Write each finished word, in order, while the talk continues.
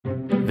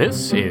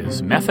This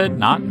is Method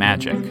Not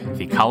Magic,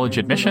 the college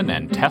admission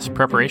and test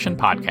preparation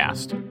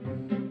podcast.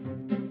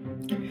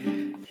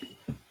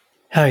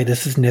 Hi,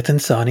 this is Nitin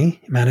Sawhney,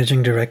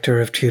 Managing Director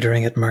of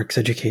Tutoring at Marks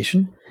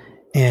Education,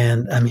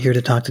 and I'm here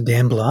to talk to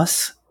Dan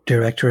Bloss,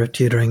 Director of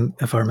Tutoring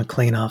of our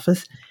McLean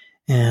office,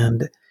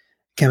 and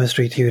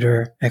chemistry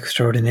tutor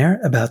extraordinaire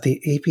about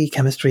the AP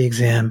Chemistry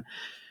exam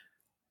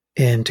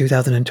in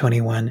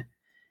 2021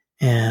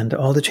 and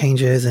all the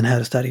changes and how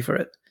to study for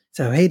it.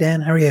 So, hey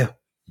Dan, how are you?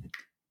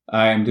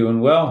 I'm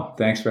doing well.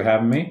 Thanks for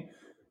having me.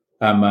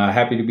 I'm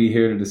happy to be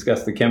here to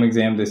discuss the chem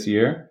exam this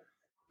year.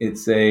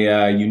 It's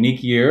a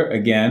unique year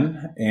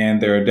again,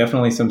 and there are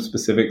definitely some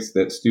specifics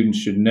that students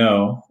should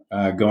know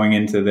going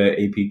into the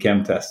AP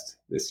Chem test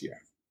this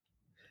year.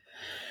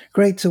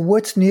 Great. So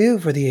what's new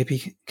for the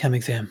AP Chem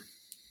exam?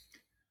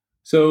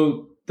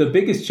 So the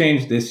biggest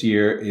change this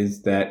year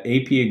is that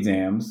AP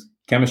exams,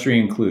 chemistry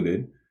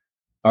included,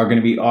 are going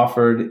to be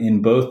offered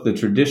in both the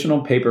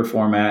traditional paper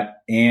format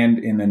and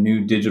in a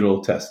new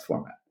digital test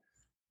format.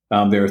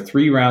 There are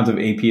 3 rounds of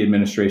AP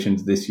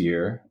administrations this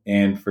year,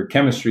 and for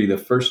chemistry, the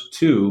first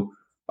 2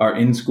 are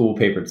in-school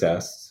paper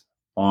tests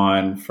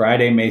on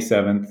Friday, May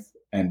 7th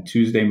and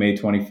Tuesday, May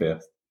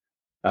 25th.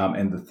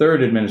 And the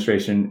third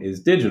administration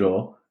is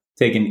digital,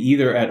 taken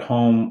either at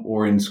home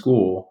or in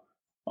school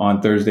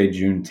on Thursday,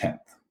 June 10th.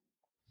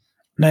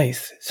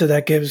 Nice. So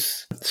that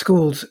gives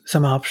schools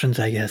some options,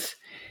 I guess.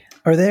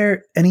 Are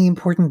there any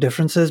important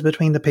differences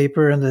between the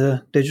paper and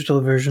the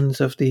digital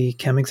versions of the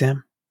chem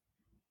exam?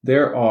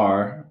 There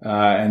are,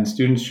 and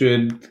students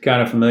should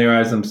kind of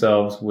familiarize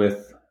themselves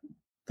with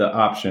the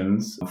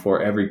options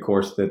for every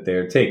course that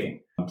they're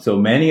taking. So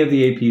many of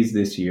the APs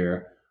this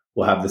year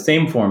will have the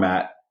same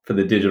format for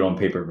the digital and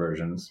paper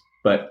versions,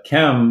 but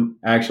chem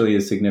actually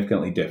is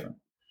significantly different.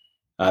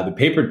 The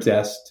paper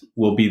test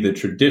will be the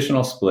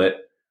traditional split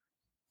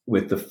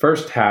with the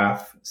first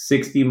half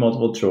 60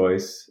 multiple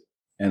choice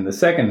and the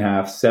second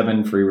half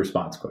 7 free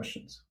response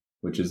questions,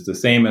 which is the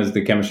same as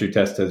the chemistry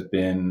test has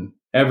been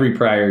every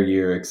prior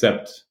year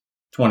except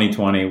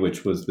 2020,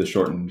 which was the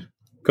shortened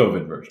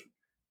COVID version.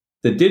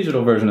 The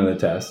digital version of the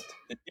test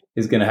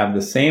is going to have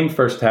the same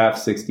first half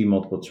 60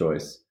 multiple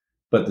choice,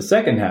 but the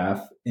second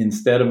half,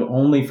 instead of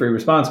only free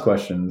response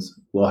questions,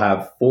 will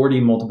have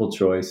 40 multiple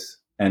choice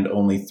and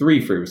only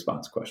 3 free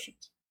response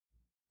questions.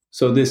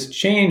 So this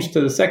change to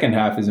the second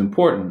half is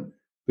important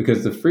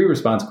because the free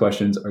response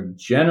questions are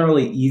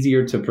generally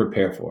easier to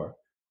prepare for,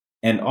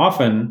 and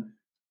often,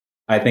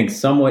 I think,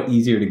 somewhat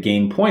easier to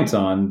gain points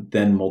on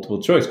than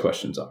multiple choice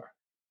questions are.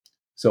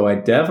 So I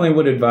definitely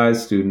would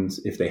advise students,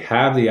 if they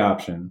have the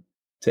option,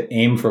 to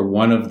aim for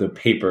one of the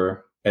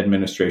paper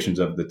administrations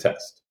of the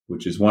test,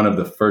 which is one of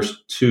the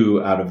first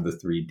 2 out of the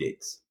 3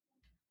 dates.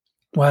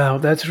 Wow,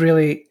 that's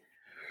really,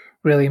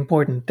 really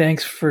important.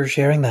 Thanks for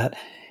sharing that.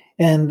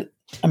 And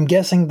I'm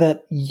guessing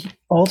that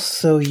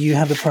also you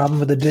have the problem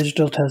with the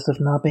digital test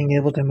of not being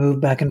able to move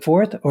back and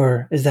forth,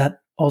 or is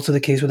that also the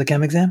case with the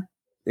chem exam?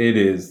 It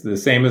is the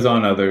same as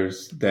on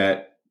others,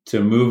 that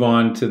to move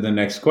on to the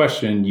next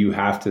question, you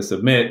have to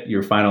submit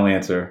your final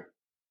answer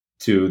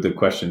to the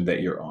question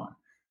that you're on.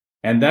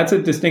 And that's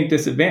a distinct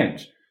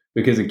disadvantage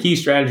because a key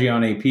strategy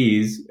on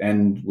APs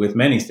and with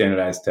many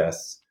standardized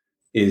tests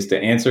is to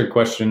answer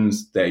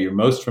questions that you're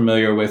most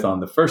familiar with on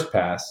the first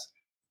pass,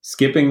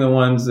 skipping the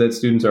ones that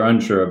students are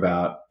unsure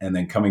about, and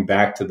then coming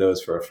back to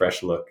those for a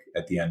fresh look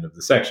at the end of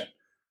the section.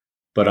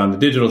 But on the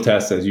digital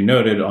tests, as you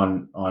noted,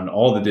 on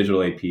all the digital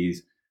APs,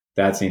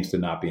 that seems to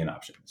not be an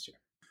option this year.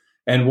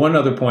 And one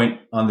other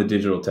point on the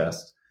digital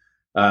test,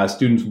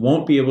 students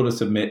won't be able to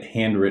submit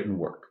handwritten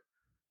work.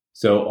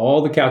 So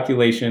all the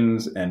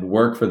calculations and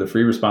work for the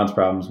free response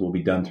problems will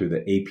be done through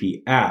the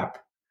AP app.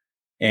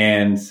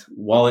 And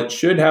while it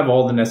should have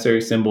all the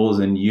necessary symbols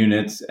and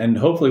units, and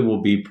hopefully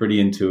will be pretty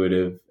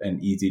intuitive and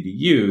easy to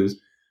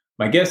use,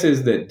 my guess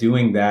is that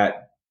doing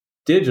that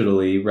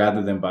digitally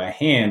rather than by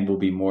hand will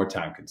be more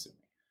time consuming.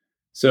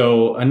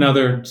 So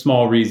another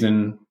small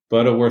reason,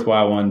 but a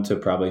worthwhile one, to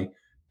probably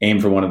aim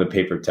for one of the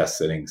paper test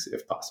sittings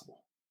if possible.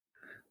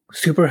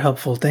 Super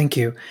helpful. Thank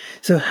you.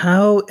 So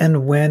how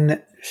and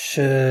when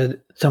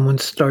should someone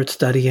start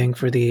studying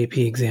for the AP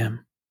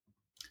exam?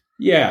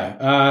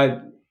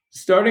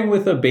 Starting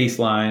with a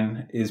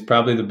baseline is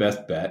probably the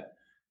best bet.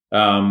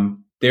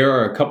 There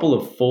are a couple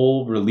of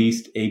full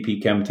released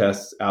AP Chem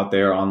tests out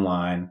there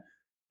online,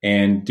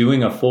 and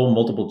doing a full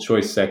multiple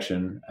choice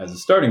section as a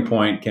starting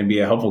point can be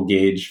a helpful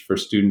gauge for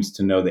students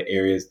to know the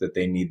areas that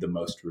they need the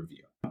most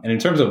review. And in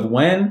terms of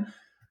when, I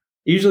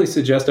usually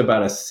suggest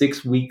about a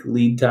 6-week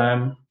lead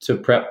time to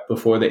prep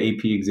before the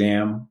AP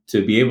exam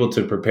to be able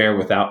to prepare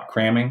without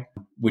cramming,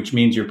 which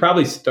means you're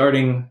probably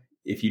starting,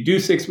 if you do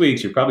 6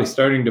 weeks, you're probably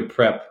starting to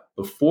prep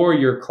before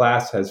your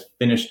class has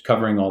finished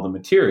covering all the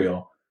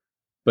material,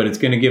 but it's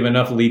going to give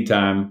enough lead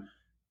time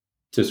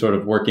to sort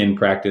of work in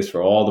practice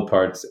for all the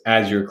parts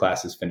as your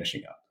class is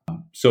finishing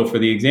up. So for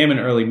the exam in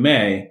early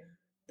May,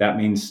 that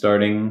means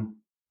starting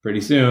pretty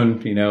soon,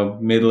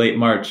 mid-late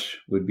March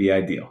would be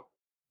ideal.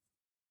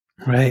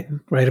 Right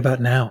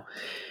about now.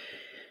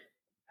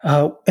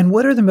 And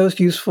what are the most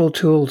useful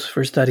tools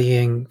for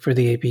studying for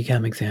the AP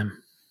Chem exam?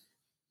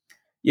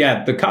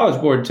 Yeah, the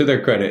College Board, to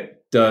their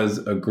credit, does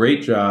a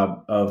great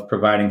job of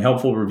providing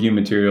helpful review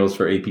materials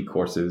for AP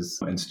courses,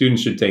 and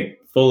students should take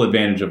full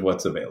advantage of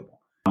what's available.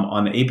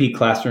 On the AP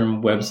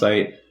Classroom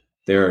website,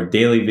 there are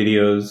daily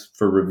videos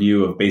for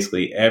review of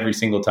basically every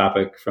single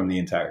topic from the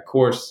entire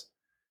course.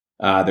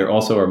 There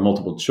also are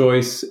multiple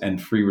choice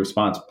and free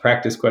response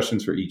practice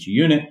questions for each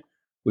unit,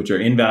 which are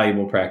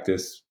invaluable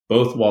practice,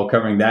 both while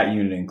covering that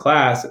unit in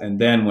class and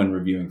then when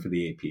reviewing for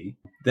the AP.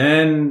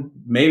 Then,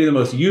 maybe the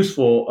most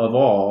useful of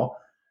all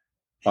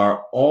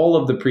are all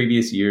of the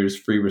previous year's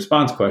free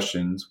response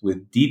questions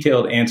with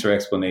detailed answer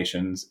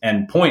explanations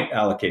and point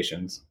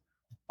allocations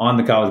on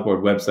the College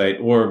Board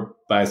website or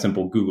by a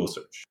simple Google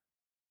search.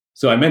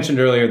 So I mentioned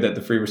earlier that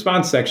the free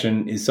response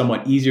section is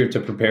somewhat easier to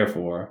prepare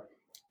for,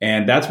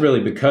 and that's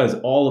really because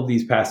all of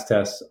these past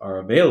tests are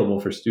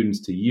available for students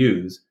to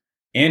use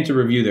and to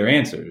review their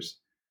answers.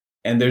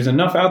 And there's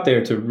enough out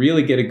there to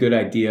really get a good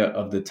idea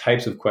of the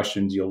types of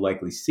questions you'll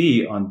likely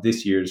see on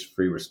this year's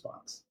free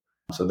response.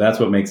 So that's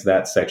what makes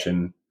that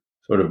section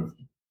sort of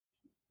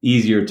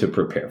easier to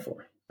prepare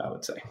for, I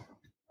would say.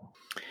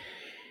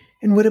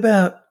 And what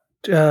about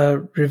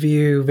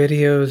review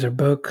videos or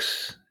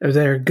books? Are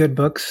there good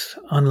books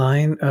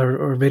online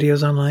or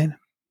videos online?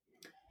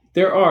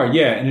 There are,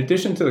 yeah. In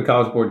addition to the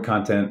College Board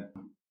content,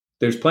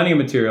 there's plenty of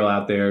material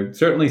out there.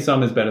 Certainly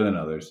some is better than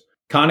others.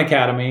 Khan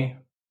Academy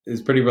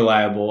is pretty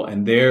reliable,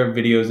 and their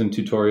videos and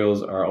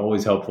tutorials are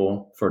always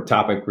helpful for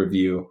topic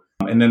review.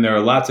 And then there are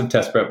lots of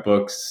test prep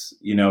books,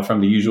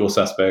 from the usual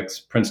suspects: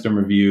 Princeton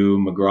Review,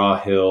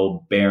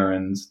 McGraw-Hill,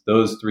 Barron's.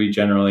 Those three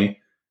generally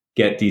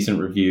get decent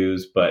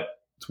reviews, but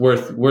it's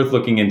worth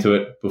looking into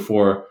it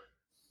before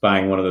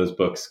buying one of those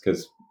books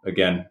because,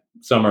 again,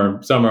 some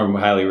are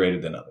highly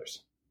rated than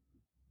others.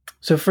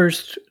 So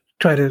first,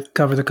 try to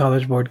cover the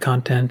College Board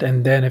content,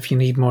 and then if you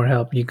need more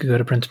help, you could go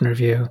to Princeton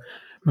Review,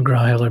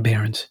 McGraw-Hill, or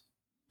Barron's.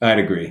 I'd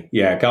agree.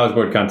 Yeah, College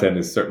Board content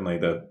is certainly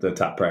the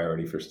top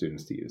priority for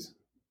students to use.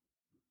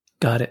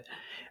 Got it.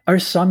 Are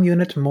some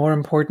units more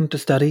important to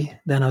study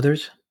than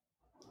others?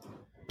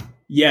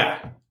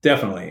 Yeah,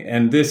 definitely.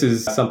 And this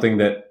is something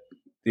that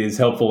is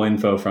helpful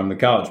info from the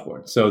College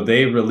Board. So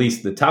they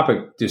released the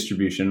topic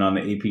distribution on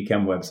the AP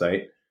Chem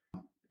website,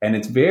 and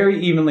it's very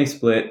evenly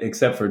split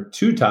except for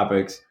two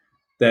topics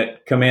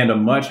that command a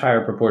much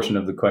higher proportion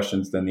of the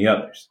questions than the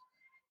others.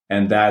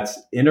 And that's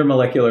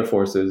intermolecular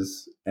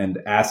forces and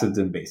acids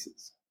and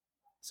bases.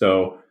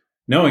 So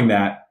knowing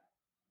that,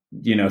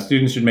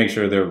 students should make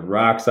sure they're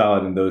rock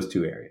solid in those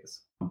two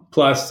areas.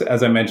 Plus,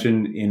 as I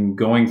mentioned, in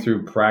going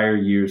through prior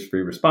year's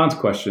free response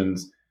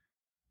questions,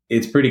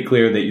 it's pretty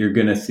clear that you're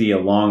going to see a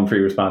long free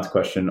response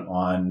question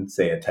on,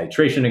 say, a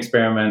titration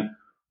experiment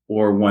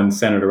or one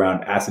centered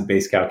around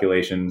acid-base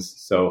calculations.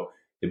 So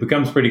it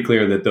becomes pretty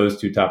clear that those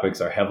two topics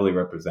are heavily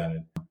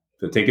represented.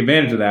 So take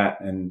advantage of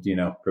that and,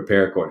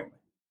 prepare accordingly.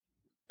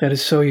 That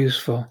is so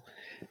useful.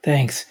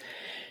 Thanks.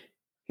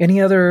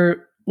 Any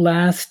other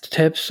last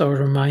tips or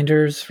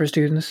reminders for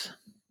students?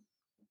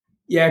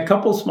 Yeah, a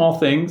couple small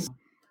things.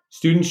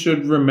 Students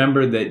should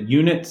remember that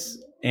units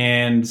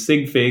and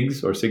sig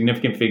figs or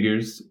significant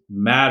figures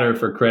matter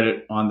for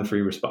credit on the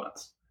free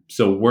response.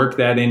 So work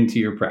that into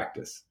your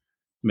practice.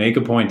 Make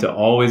a point to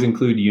always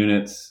include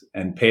units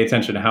and pay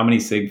attention to how many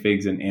sig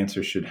figs an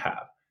answer should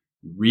have.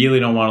 You really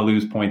don't want to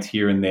lose points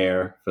here and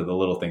there for the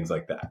little things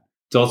like that.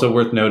 It's also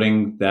worth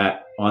noting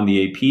that on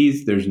the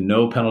APs, there's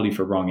no penalty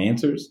for wrong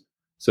answers.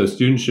 So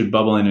students should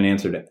bubble in an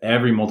answer to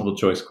every multiple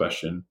choice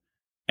question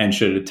and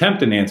should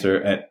attempt an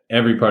answer at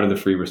every part of the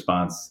free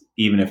response,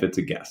 even if it's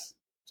a guess.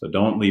 So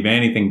don't leave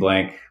anything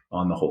blank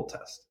on the whole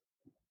test.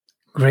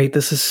 Great.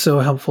 This is so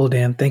helpful,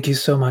 Dan. Thank you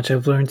so much.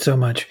 I've learned so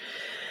much.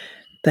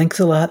 Thanks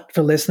a lot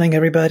for listening,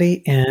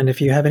 everybody. And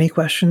if you have any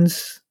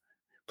questions,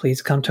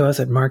 please come to us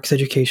at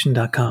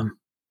markseducation.com.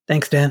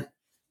 Thanks, Dan.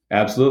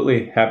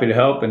 Absolutely. Happy to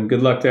help, and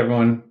good luck to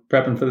everyone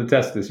prepping for the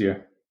test this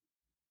year.